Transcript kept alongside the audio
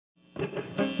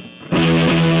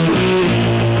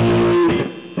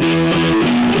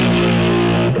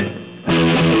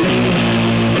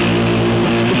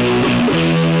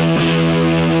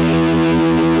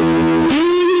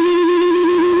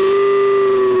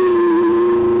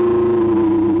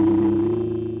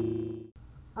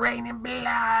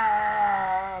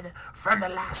the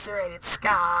lacerated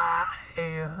sky.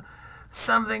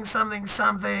 Something, something,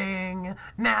 something.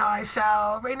 Now I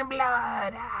shall rain in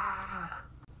blood.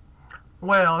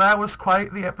 Well, that was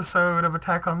quite the episode of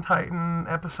Attack on Titan,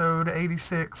 episode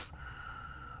 86.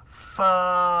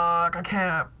 Fuck, I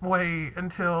can't wait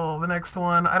until the next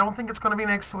one. I don't think it's going to be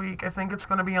next week. I think it's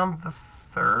going to be on the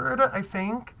 3rd, I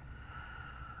think.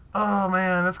 Oh,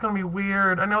 man, that's going to be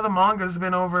weird. I know the manga's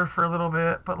been over for a little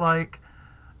bit, but, like,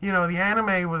 you know, the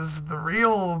anime was the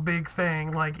real big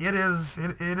thing. Like, it is,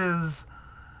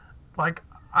 like,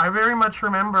 I very much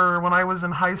remember when I was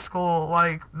in high school,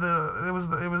 like, it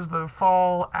was the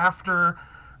fall after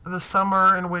the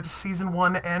summer in which season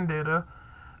 1 ended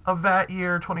of that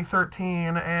year,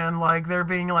 2013, and, like, there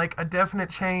being, like, a definite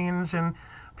change in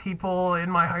people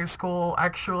in my high school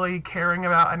actually caring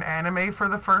about an anime for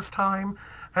the first time,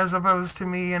 as opposed to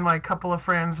me and my couple of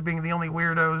friends being the only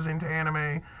weirdos into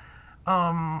anime.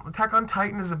 Attack on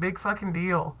Titan is a big fucking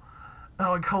deal.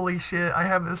 Like, holy shit, I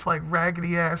have this, like,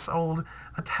 raggedy-ass old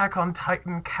Attack on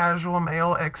Titan casual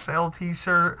male XL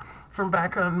t-shirt from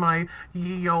back on my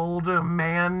ye old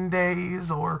man days,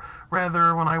 or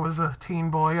rather when I was a teen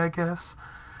boy, I guess.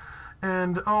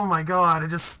 And, oh my god,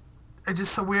 it's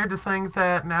just so weird to think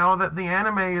that now that the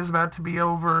anime is about to be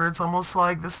over, it's almost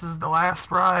like this is the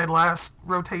last ride, last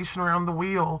rotation around the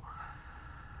wheel.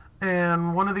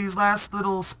 And one of these last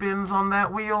little spins on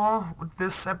that wheel with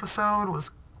this episode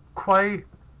was quite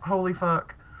holy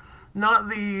fuck. Not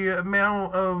the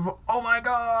amount of, oh my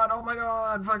god,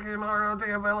 fucking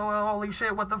ROTF, LOL, holy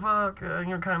shit, what the fuck, you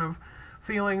know, kind of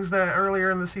feelings that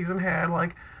earlier in the season had,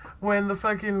 like, when the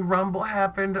fucking rumble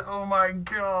happened, oh my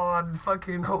god,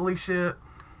 fucking holy shit.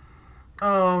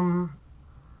 But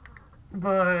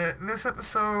this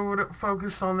episode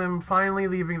focused on them finally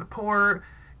leaving the port,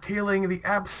 killing the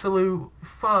absolute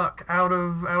fuck out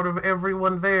of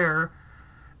everyone there.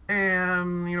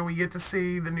 And, you know, we get to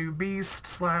see the new Beast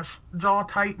 / Jaw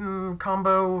Titan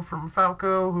combo from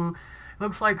Falco, who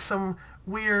looks like some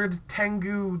weird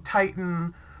Tengu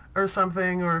Titan or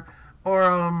something, or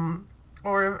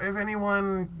if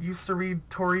anyone used to read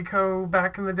Toriko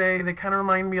back in the day, they kind of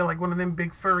remind me of, like, one of them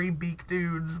big furry beak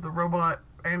dudes, the robot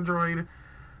android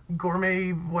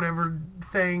gourmet whatever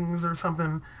things or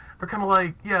something. They're kind of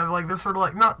like, yeah, like, they're sort of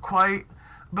like, not quite,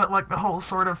 but like the whole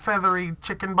sort of feathery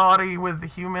chicken body with the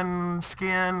human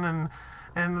skin and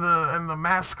the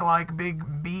mask-like big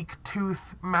beak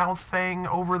tooth mouth thing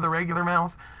over the regular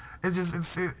mouth.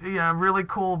 It's yeah, really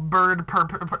cool bird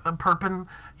person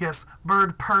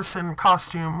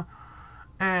costume,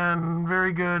 and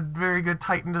very good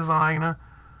Titan design.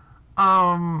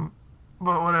 But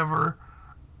whatever.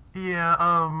 Yeah,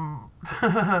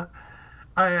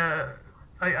 I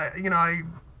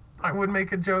would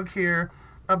make a joke here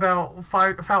about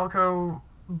Falco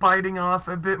biting off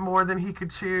a bit more than he could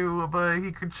chew, but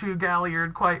he could chew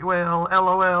Galliard quite well,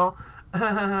 LOL.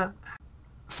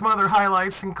 Some other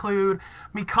highlights include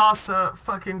Mikasa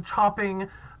fucking chopping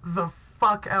the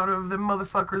fuck out of the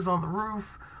motherfuckers on the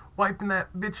roof, wiping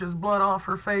that bitch's blood off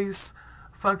her face.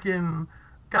 Fucking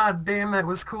goddamn, that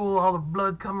was cool, all the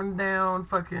blood coming down,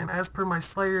 fucking as per my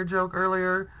Slayer joke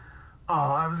earlier.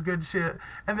 Oh, that was good shit.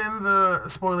 And then the,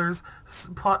 spoilers,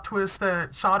 plot twist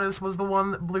that Shadis was the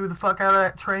one that blew the fuck out of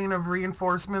that train of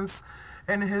reinforcements,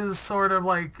 and his sort of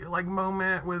like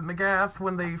moment with Magath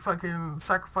when they fucking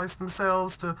sacrificed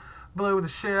themselves to blow the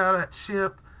shit out of that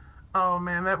ship. Oh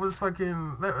man, that was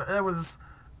fucking, that was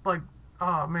like,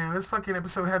 oh man, this fucking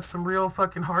episode had some real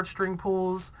fucking heartstring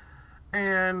pulls,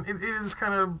 and it is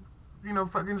kind of, you know,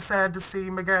 fucking sad to see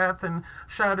Magath and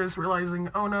Shadis realizing,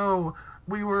 oh no,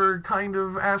 we were kind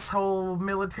of asshole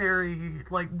military,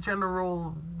 like,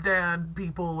 general dad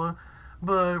people,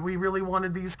 but we really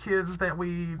wanted these kids that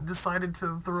we decided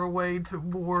to throw away to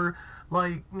war.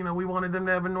 Like, you know, we wanted them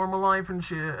to have a normal life and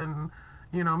shit, and,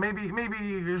 you know, maybe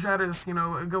Jadis, you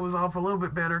know, goes off a little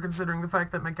bit better considering the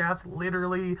fact that Magath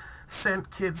literally sent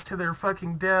kids to their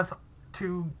fucking death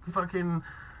to fucking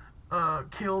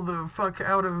kill the fuck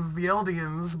out of the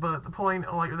Eldians, but the point,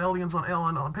 like, the Eldians on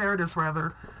Ellen, on Paradis,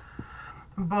 rather.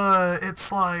 But it's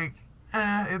like,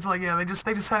 yeah, they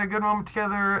just had a good moment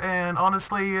together, and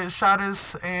honestly,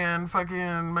 Shadis and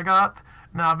fucking Magath,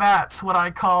 now that's what I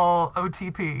call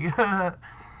OTP.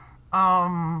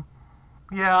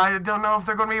 Yeah, I don't know if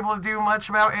they're going to be able to do much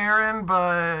about Eren,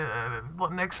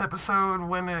 but next episode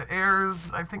when it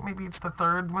airs, I think maybe it's the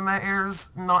 3rd when that airs,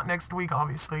 not next week,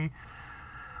 obviously.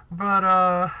 But,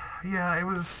 yeah, it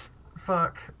was,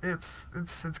 fuck, it's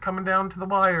coming down to the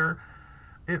wire.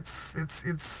 It's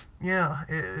the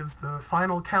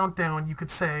final countdown, you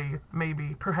could say,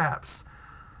 maybe, perhaps.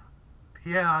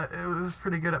 Yeah, it was a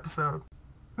pretty good episode.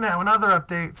 Now, in other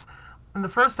updates, in the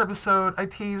first episode, I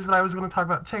teased that I was going to talk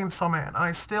about Chainsaw Man, and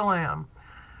I still am.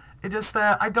 It's just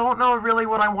that I don't know really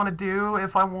what I want to do,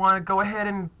 if I want to go ahead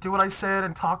and do what I said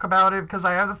and talk about it, because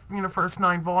I have the first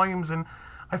 9 volumes, and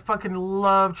I fucking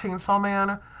love Chainsaw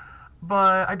Man,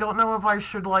 but I don't know if I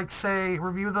should, like, say,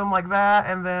 review them like that,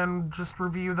 and then just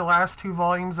review the last 2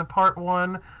 volumes of part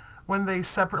 1 when they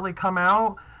separately come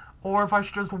out, or if I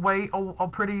should just wait a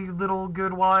pretty little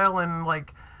good while and,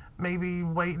 like, maybe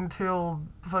wait until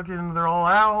fucking they're all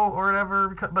out or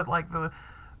whatever, but, like, the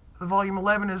volume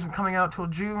 11 isn't coming out till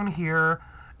June here,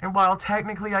 and while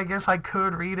technically I guess I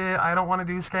could read it, I don't want to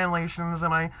do scanlations,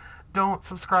 and I don't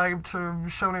subscribe to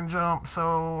Shonen Jump, so,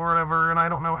 or whatever, and I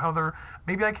don't know how they're,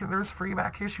 maybe I can, there's free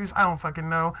back issues, I don't fucking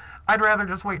know. I'd rather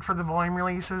just wait for the volume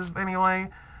releases anyway.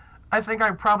 I think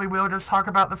I probably will just talk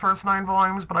about the first 9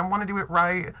 volumes, but I want to do it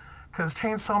right, because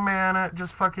Chainsaw Man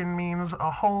just fucking means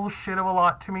a whole shit of a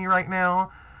lot to me right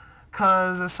now.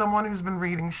 Because as someone who's been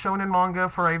reading shonen manga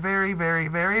for a very, very,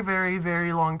 very, very,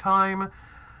 very long time,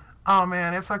 oh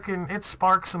man, it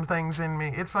sparks some things in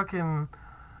me. It fucking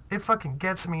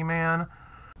gets me, man.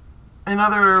 In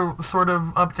other sort of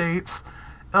updates,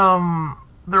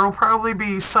 there will probably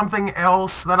be something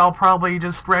else that I'll probably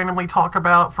just randomly talk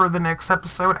about for the next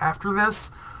episode after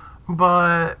this,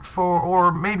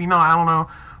 or maybe not, I don't know.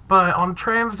 But on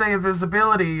Trans Day of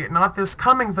Visibility, not this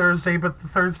coming Thursday, but the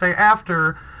Thursday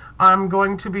after, I'm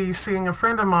going to be seeing a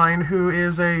friend of mine who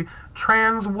is a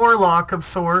trans warlock of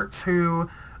sorts, who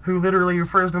literally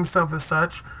refers to himself as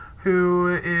such,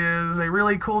 who is a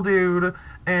really cool dude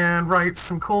and writes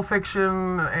some cool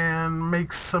fiction and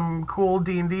makes some cool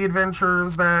D&D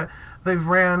adventures that they've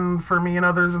ran for me and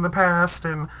others in the past,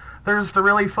 and they're just a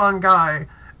really fun guy,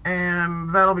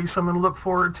 and that'll be something to look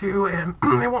forward to, and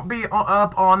it won't be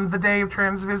up on the day of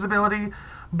Trans Visibility,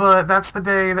 but that's the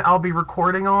day that I'll be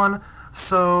recording on.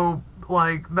 So,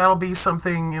 like, that'll be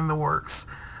something in the works.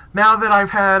 Now that I've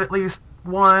had at least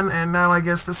one, and now I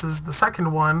guess this is the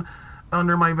second one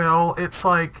under my belt, it's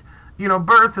like,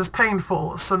 birth is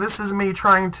painful. So this is me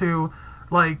trying to,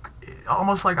 like,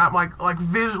 almost like I'm not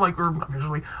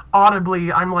visually,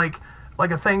 audibly, I'm like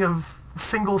a thing of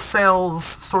single cells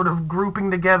sort of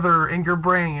grouping together in your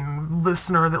brain,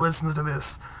 listener that listens to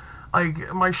this.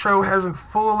 Like, my show hasn't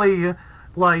fully,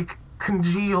 like,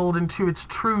 congealed into its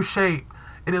true shape.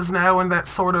 It is now in that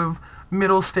sort of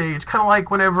middle stage, kind of like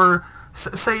whenever,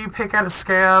 say you pick out a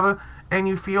scab and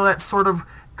you feel that sort of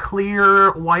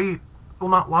clear white, well,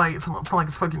 not white, it's not like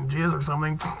it's fucking jizz or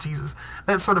something, Jesus,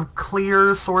 that sort of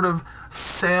clear sort of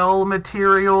cell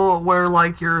material where,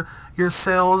 like, your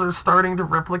cells are starting to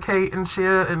replicate and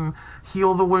shit and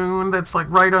heal the wound that's, like,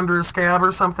 right under a scab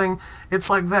or something. It's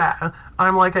like that.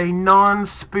 I'm like a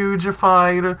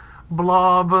non-spoogified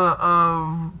blob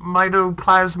of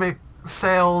mitoplasmic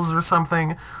cells or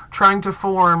something trying to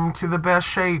form to the best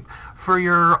shape for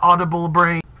your audible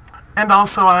brain. And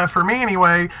also, for me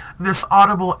anyway, this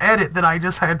audible edit that I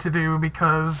just had to do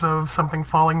because of something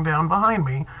falling down behind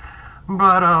me.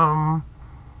 But,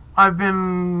 I've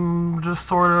been just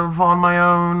sort of on my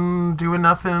own, doing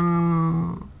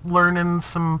nothing, learning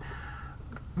some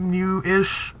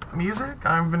new-ish music.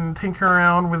 I've been tinkering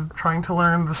around with trying to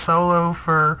learn the solo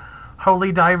for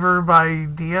Holy Diver by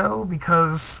Dio,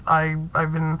 because I've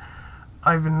been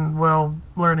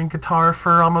learning guitar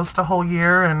for almost a whole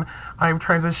year, and I've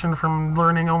transitioned from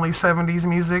learning only 70s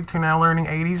music to now learning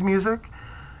 80s music.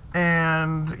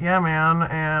 And yeah, man,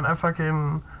 and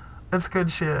it's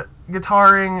good shit.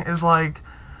 Guitaring is like,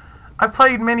 I've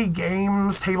played many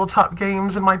games, tabletop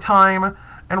games in my time,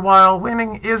 and while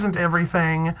winning isn't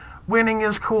everything, winning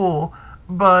is cool,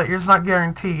 but it's not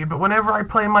guaranteed. But whenever I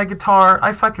play my guitar,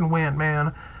 I fucking win,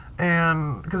 man.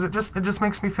 And because it just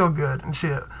makes me feel good and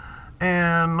shit.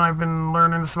 And I've been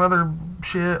learning some other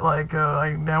shit, like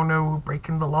I now know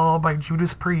Breaking the Law by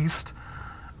Judas Priest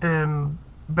and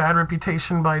Bad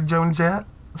Reputation by Joan Jett.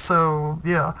 So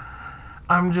yeah,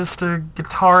 I'm just a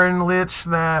guitaring lich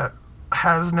that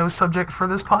has no subject for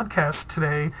this podcast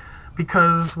today.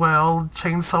 Because, well,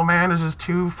 Chainsaw Man is just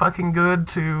too fucking good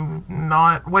to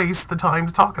not waste the time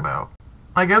to talk about.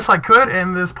 I guess I could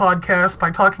end this podcast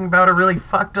by talking about a really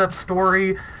fucked up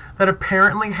story that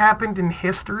apparently happened in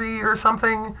history or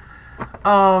something.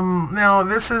 Now,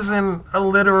 this isn't a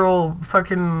literal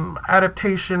fucking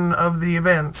adaptation of the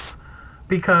events,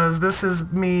 because this is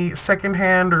me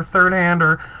second-hand or third-hand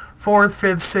or fourth,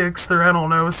 fifth, sixth, or I don't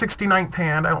know, 69th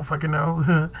hand, I don't fucking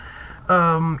know.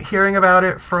 Hearing about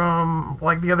it from,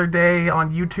 like, the other day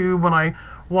on YouTube when I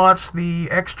watched the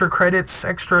extra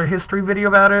history video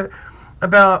about it,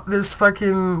 about this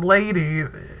fucking lady,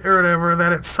 or whatever,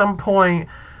 that at some point,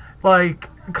 like,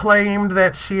 claimed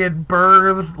that she had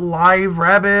birthed live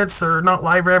rabbits, or not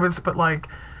live rabbits, but like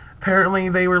apparently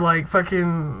they were like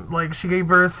fucking, like she gave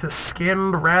birth to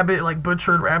skinned rabbit, like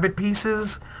butchered rabbit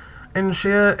pieces and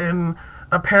shit. And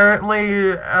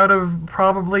apparently, out of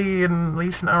probably, in at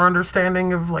least in our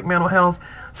understanding of like mental health,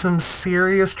 some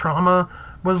serious trauma,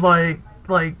 was like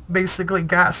basically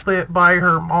gaslit by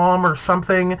her mom or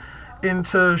something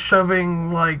into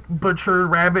shoving like butchered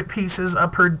rabbit pieces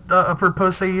up her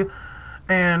pussy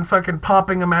and fucking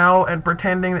popping them out and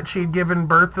pretending that she'd given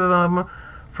birth to them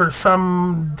for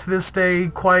some, to this day,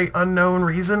 quite unknown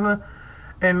reason.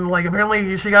 And like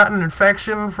apparently she got an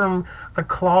infection from the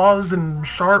claws and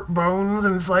sharp bones,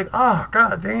 and it's like, oh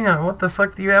god damn, what the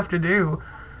fuck do you have to do?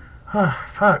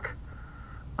 Fuck.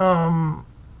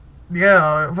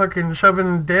 Yeah, fucking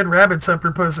shoving dead rabbits up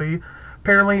her pussy.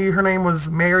 Apparently her name was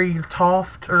Mary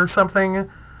Toft or something.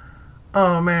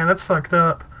 Oh man, that's fucked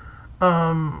up.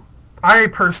 I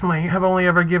personally have only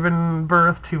ever given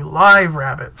birth to live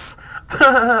rabbits.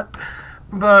 But,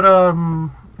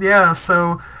 yeah,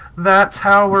 so that's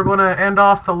how we're gonna end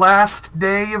off the last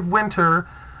day of winter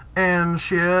and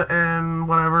shit and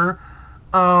whatever.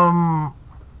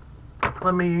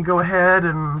 Let me go ahead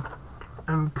and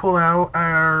pull out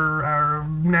our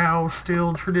now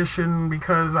still tradition,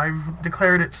 because I've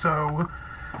declared it so.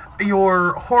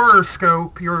 Your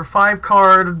horoscope, your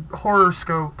 5-card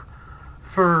horoscope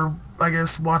for, I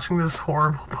guess, watching this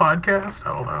horrible podcast.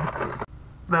 I don't know.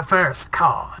 The first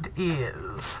card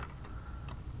is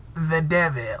the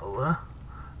Devil.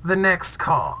 The next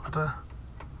card,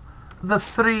 the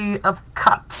 3 of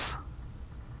Cups.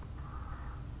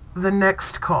 The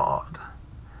next card,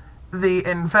 the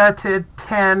inverted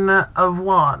 10 of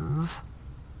Wands.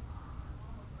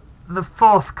 The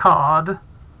 4th card,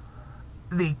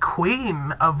 the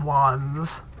Queen of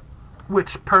Wands,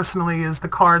 which personally is the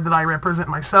card that I represent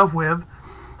myself with.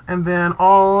 And then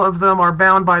all of them are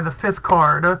bound by the 5th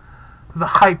card, the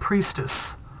High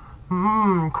Priestess.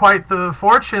 Quite the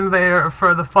fortune there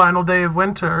for the final day of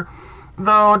winter.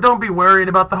 Though, don't be worried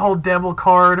about the whole Devil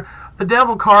card. The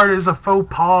Devil card is a faux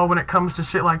pas when it comes to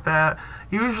shit like that.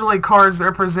 Usually cards that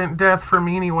represent death for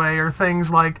me anyway are things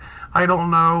like, I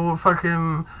don't know,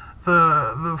 fucking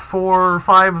the 4 or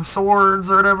 5 of Swords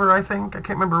or whatever, I think. I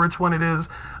can't remember which one it is.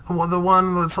 The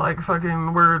one that's like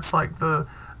fucking, where it's like the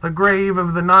grave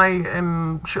of the knight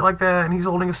and shit like that, and he's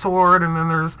holding a sword, and then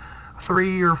there's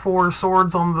 3 or 4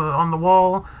 swords on the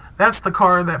wall. That's the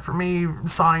card that for me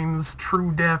signs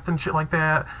true death and shit like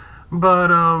that.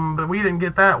 But we didn't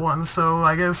get that one, so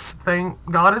I guess thank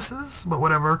goddesses, but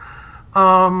whatever.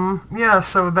 Yeah,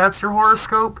 so that's your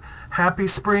horoscope. Happy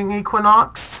spring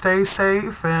equinox, stay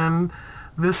safe, and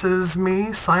this is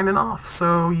me signing off,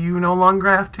 so you no longer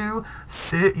have to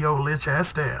sit your lich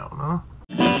ass down, huh?